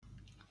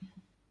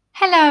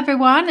Hello,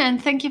 everyone, and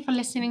thank you for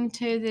listening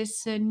to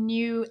this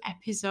new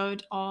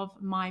episode of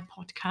my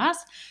podcast.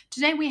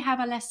 Today, we have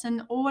a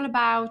lesson all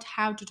about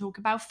how to talk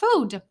about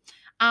food.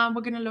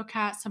 We're going to look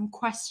at some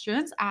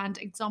questions and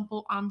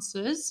example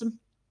answers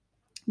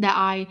that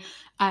I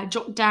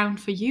jot down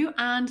for you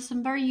and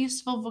some very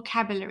useful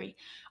vocabulary.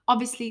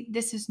 Obviously,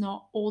 this is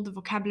not all the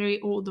vocabulary,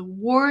 all the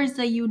words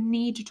that you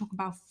need to talk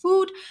about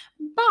food,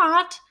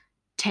 but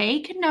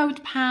take a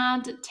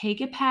notepad,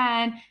 take a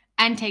pen,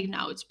 and take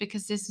notes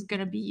because this is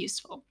going to be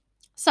useful.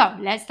 So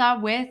let's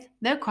start with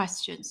the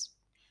questions.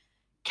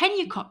 Can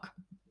you cook?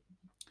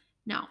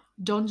 Now,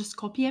 don't just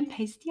copy and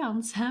paste the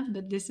answer,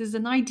 but this is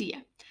an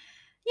idea.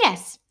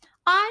 Yes,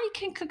 I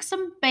can cook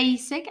some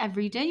basic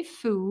everyday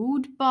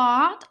food,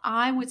 but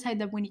I would say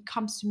that when it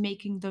comes to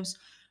making those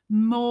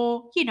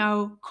more,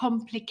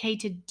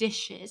 complicated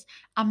dishes,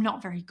 I'm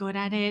not very good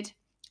at it.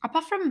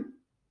 Apart from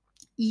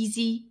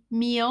easy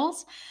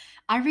meals,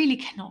 I really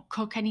cannot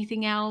cook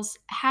anything else.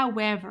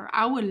 However,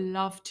 I would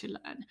love to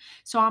learn.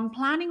 So I'm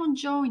planning on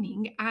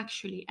joining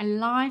actually a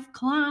live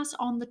class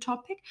on the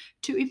topic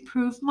to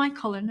improve my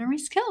culinary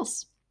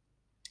skills.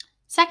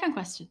 Second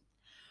question.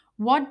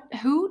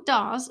 Who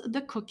does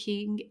the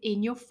cooking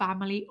in your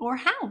family or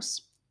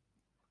house?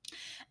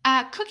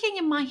 Cooking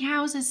in my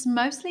house is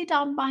mostly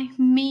done by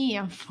me,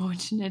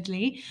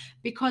 unfortunately,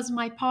 because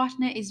my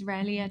partner is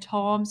rarely at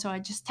home. So I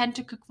just tend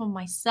to cook for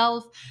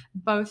myself,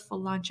 both for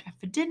lunch and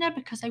for dinner,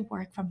 because I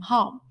work from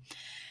home.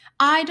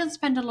 I don't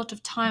spend a lot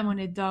of time on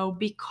it though,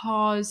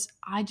 because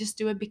I just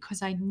do it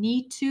because I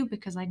need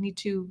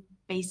to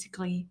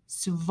basically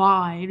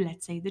survive,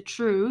 let's say the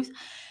truth,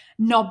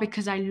 not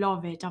because I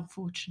love it,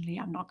 unfortunately.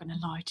 I'm not going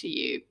to lie to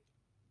you.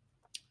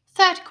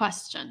 Third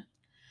question.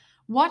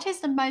 What is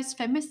the most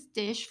famous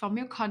dish from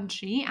your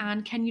country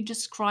and can you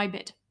describe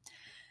it?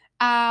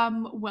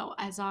 Well,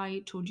 as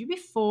I told you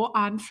before,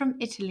 I'm from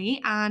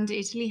Italy and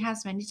Italy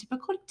has many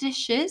typical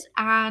dishes.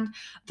 And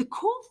the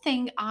cool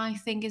thing I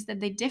think is that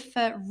they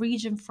differ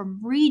region from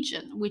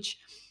region, which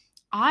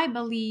I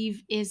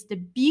believe is the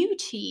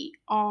beauty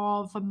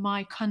of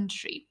my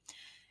country.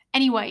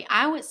 Anyway,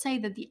 I would say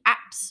that the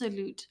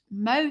absolute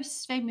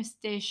most famous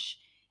dish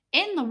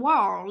in the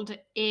world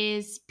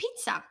is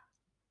pizza,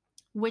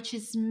 which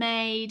is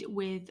made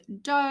with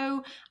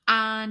dough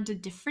and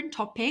different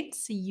toppings.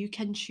 So you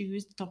can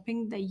choose the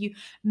topping that you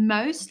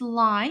most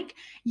like.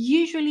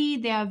 Usually,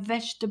 they are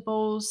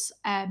vegetables,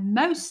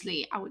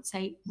 mostly, I would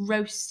say,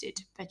 roasted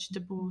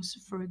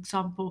vegetables. For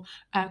example,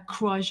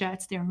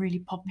 courgettes, they're really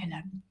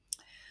popular.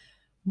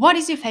 What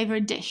is your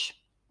favorite dish?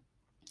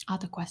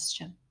 Other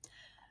question.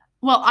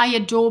 Well, I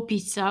adore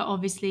pizza,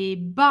 obviously,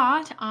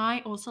 but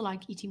I also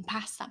like eating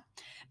pasta.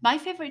 My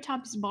favorite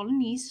type is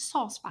bolognese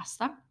sauce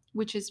pasta,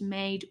 which is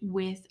made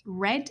with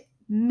red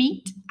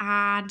meat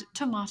and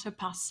tomato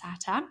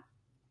passata.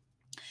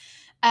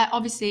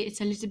 Obviously,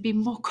 it's a little bit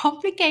more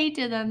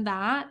complicated than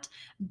that,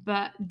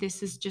 but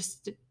this is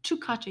just to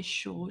cut it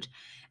short.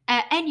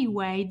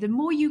 Anyway, the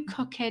more you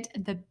cook it,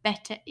 the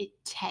better it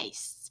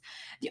tastes.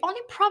 The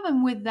only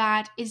problem with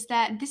that is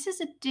that this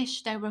is a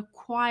dish that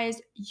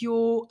requires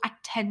your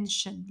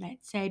attention,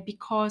 let's say,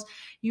 because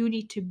you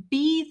need to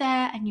be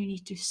there and you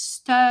need to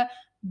stir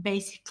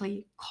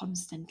basically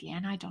constantly.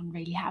 And I don't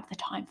really have the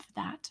time for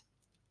that.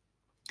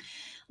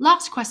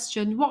 Last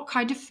question. What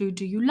kind of food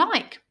do you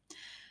like?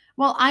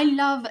 Well, I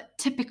love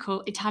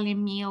typical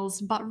Italian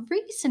meals, but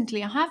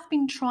recently I have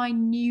been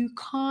trying new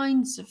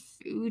kinds of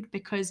food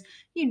because,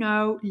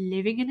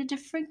 living in a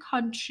different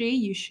country,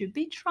 you should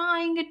be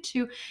trying it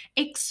to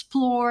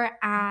explore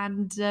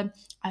and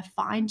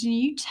find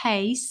new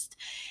taste,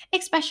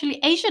 especially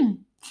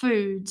Asian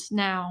foods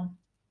now.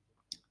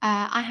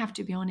 I have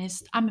to be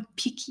honest, I'm a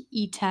picky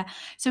eater,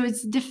 so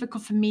it's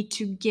difficult for me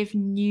to give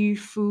new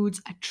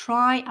foods a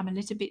try. I'm a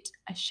little bit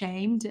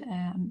ashamed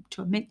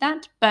to admit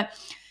that, but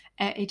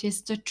it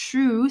is the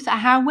truth.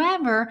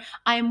 However,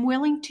 I am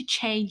willing to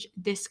change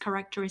this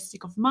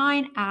characteristic of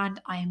mine and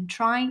I am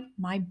trying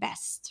my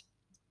best.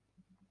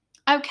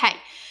 Okay,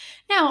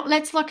 now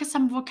let's look at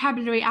some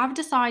vocabulary. I've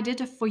decided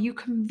for your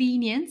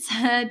convenience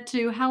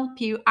to help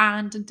you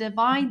and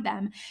divide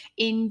them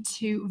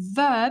into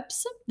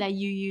verbs that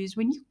you use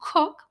when you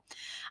cook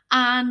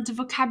and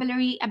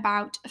vocabulary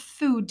about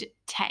food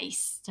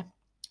taste.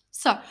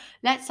 So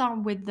let's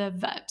start with the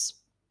verbs.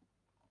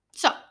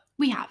 So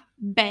we have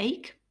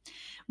bake,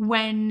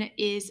 when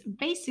is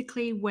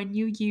basically when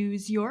you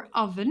use your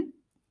oven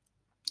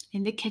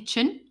in the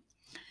kitchen.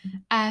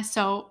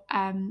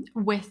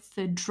 With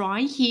the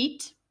dry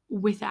heat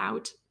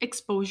without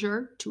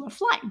exposure to a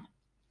flame.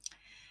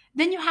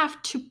 Then you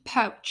have to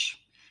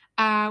poach,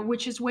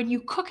 which is when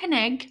you cook an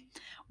egg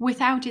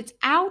without its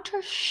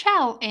outer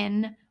shell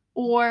in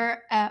or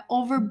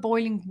over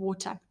boiling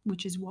water,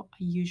 which is what I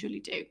usually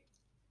do.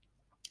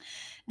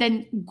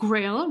 Then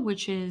grill,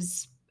 which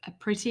is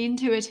pretty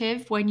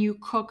intuitive when you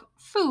cook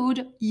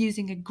food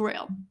using a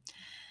grill.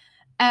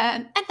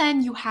 And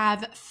then you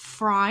have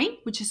fry,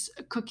 which is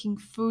cooking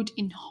food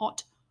in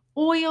hot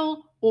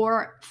oil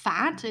or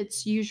fat.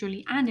 It's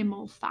usually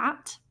animal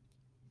fat.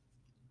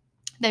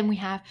 Then we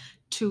have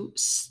to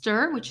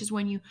stir, which is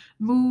when you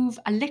move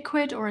a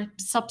liquid or a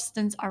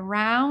substance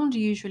around,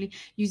 usually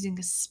using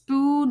a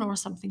spoon or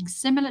something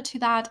similar to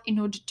that in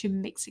order to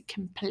mix it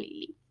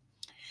completely.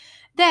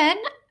 Then,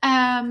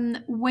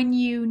 when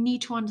you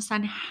need to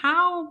understand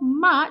how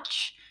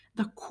much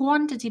the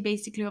quantity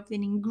basically of the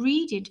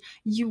ingredient,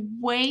 you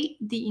weigh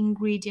the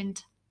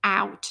ingredient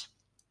out.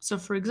 So,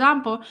 for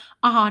example,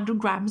 100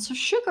 grams of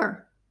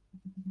sugar.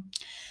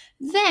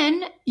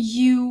 Then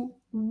you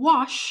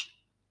wash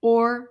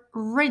or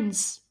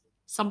rinse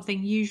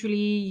something. Usually,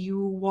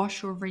 you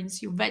wash or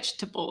rinse your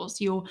vegetables,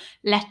 your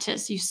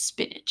lettuce, your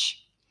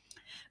spinach.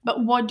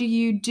 But what do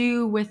you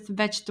do with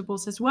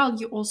vegetables as well?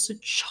 You also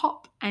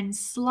chop and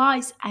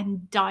slice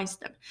and dice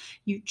them.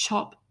 You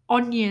chop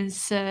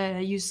onions,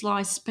 you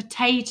slice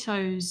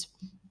potatoes,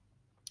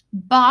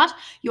 but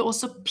you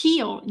also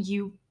peel.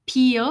 You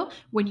peel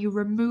when you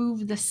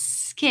remove the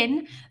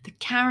skin, the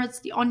carrots,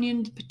 the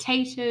onion, the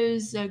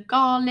potatoes,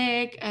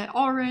 garlic,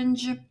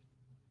 orange.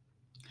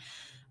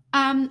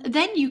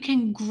 Then you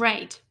can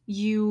grate.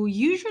 You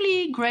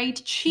usually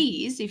grate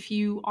cheese if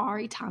you are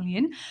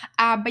Italian,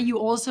 but you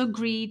also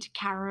grate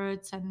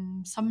carrots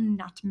and some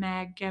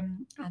nutmeg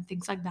and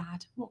things like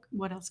that.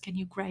 What else can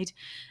you grate?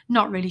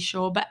 Not really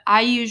sure, but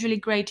I usually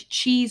grate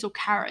cheese or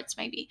carrots,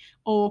 maybe,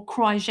 or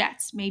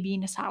courgettes, maybe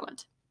in a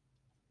salad.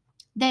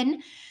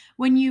 Then,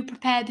 when you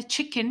prepare the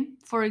chicken,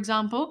 for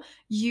example,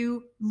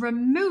 you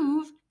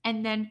remove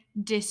and then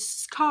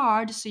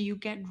discard, so you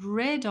get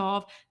rid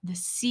of the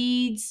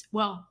seeds.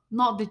 Well,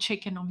 not the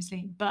chicken,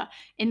 obviously, but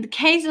in the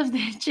case of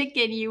the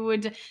chicken, you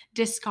would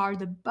discard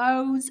the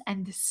bones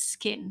and the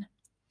skin.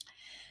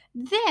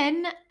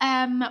 Then,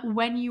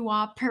 when you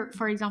are,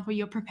 for example,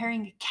 you're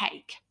preparing a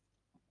cake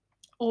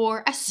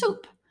or a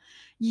soup,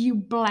 you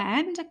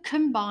blend,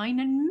 combine,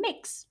 and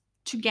mix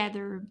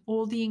together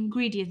all the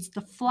ingredients,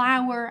 the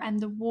flour and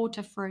the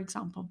water, for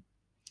example.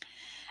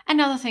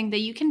 Another thing that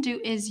you can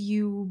do is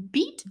you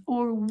beat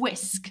or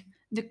whisk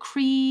the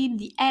cream,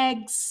 the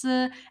eggs,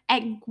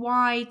 egg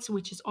whites,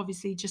 which is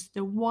obviously just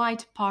the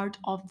white part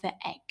of the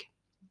egg.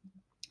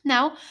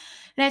 Now,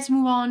 let's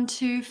move on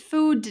to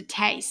food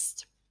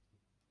taste.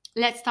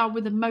 Let's start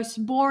with the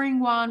most boring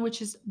one,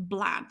 which is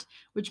bland,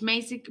 which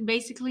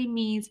basically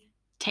means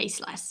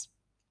tasteless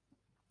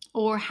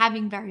or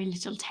having very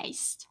little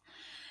taste.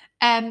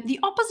 The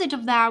opposite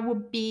of that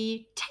would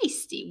be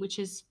tasty, which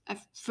is a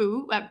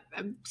food,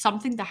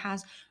 something that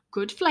has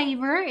good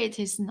flavor. It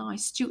is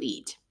nice to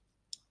eat.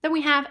 Then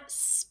we have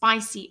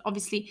spicy.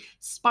 Obviously,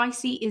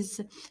 spicy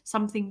is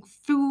something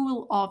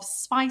full of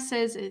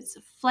spices. It's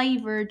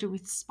flavored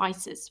with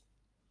spices.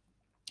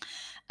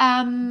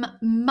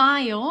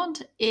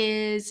 Mild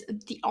is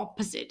the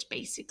opposite,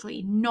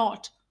 basically,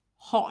 not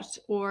hot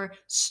or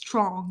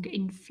strong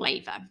in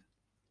flavor.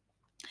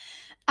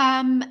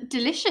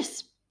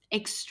 Delicious,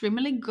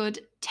 extremely good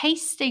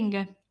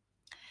tasting.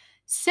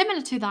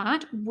 Similar to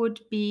that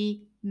would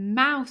be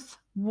mouth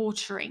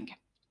watering.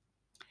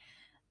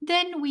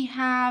 Then we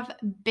have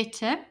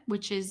bitter,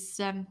 which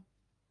is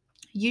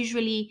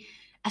usually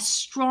a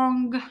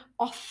strong,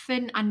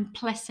 often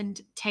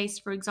unpleasant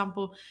taste. For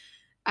example,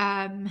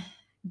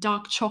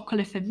 dark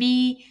chocolate for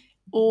me,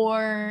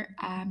 or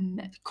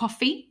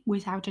coffee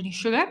without any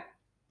sugar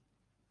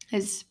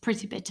is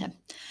pretty bitter.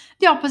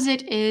 The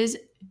opposite is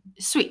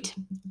sweet,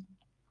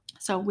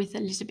 so with a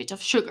little bit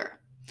of sugar.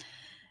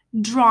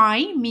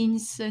 Dry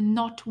means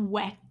not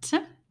wet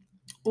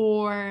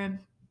or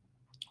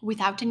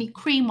without any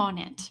cream on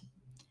it.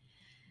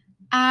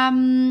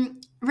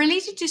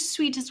 Related to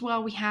sweet as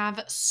well, we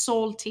have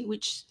salty,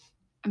 which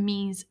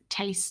means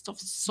taste of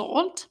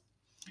salt.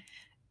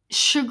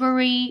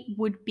 Sugary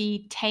would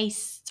be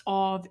taste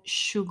of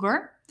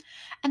sugar.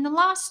 And the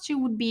last two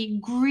would be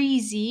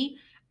greasy,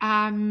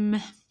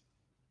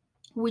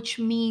 which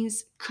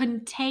means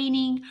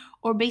containing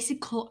or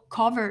basically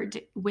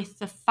covered with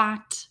the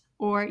fat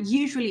or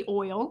usually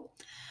oil.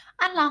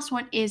 And last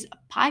one is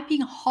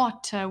piping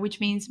hot, which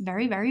means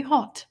very, very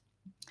hot.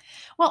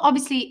 Well,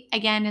 obviously,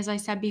 again, as I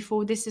said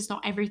before, this is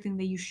not everything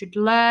that you should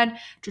learn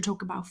to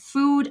talk about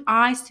food.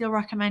 I still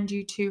recommend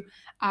you to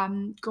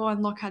go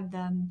and look at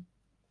the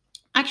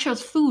actual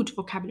food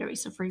vocabulary.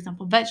 So, for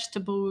example,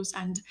 vegetables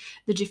and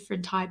the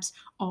different types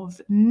of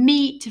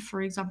meat,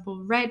 for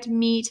example, red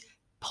meat,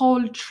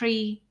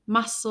 poultry,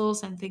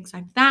 mussels, and things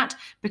like that,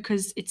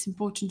 because it's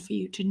important for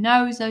you to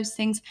know those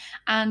things,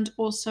 and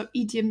also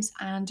idioms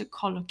and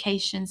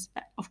collocations.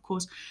 But of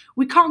course,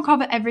 we can't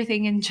cover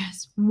everything in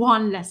just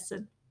one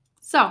lesson.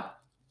 So,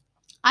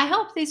 I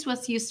hope this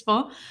was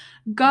useful.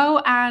 Go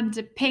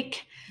and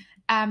pick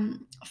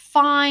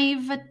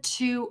 5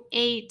 to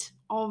 8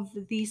 of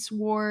these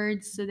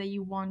words that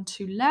you want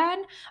to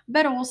learn,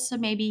 but also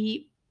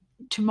maybe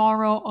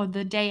tomorrow or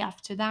the day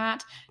after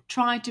that,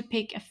 try to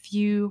pick a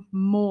few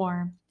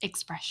more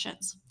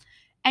expressions.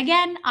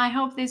 Again, I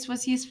hope this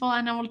was useful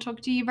and I will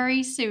talk to you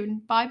very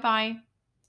soon. Bye bye.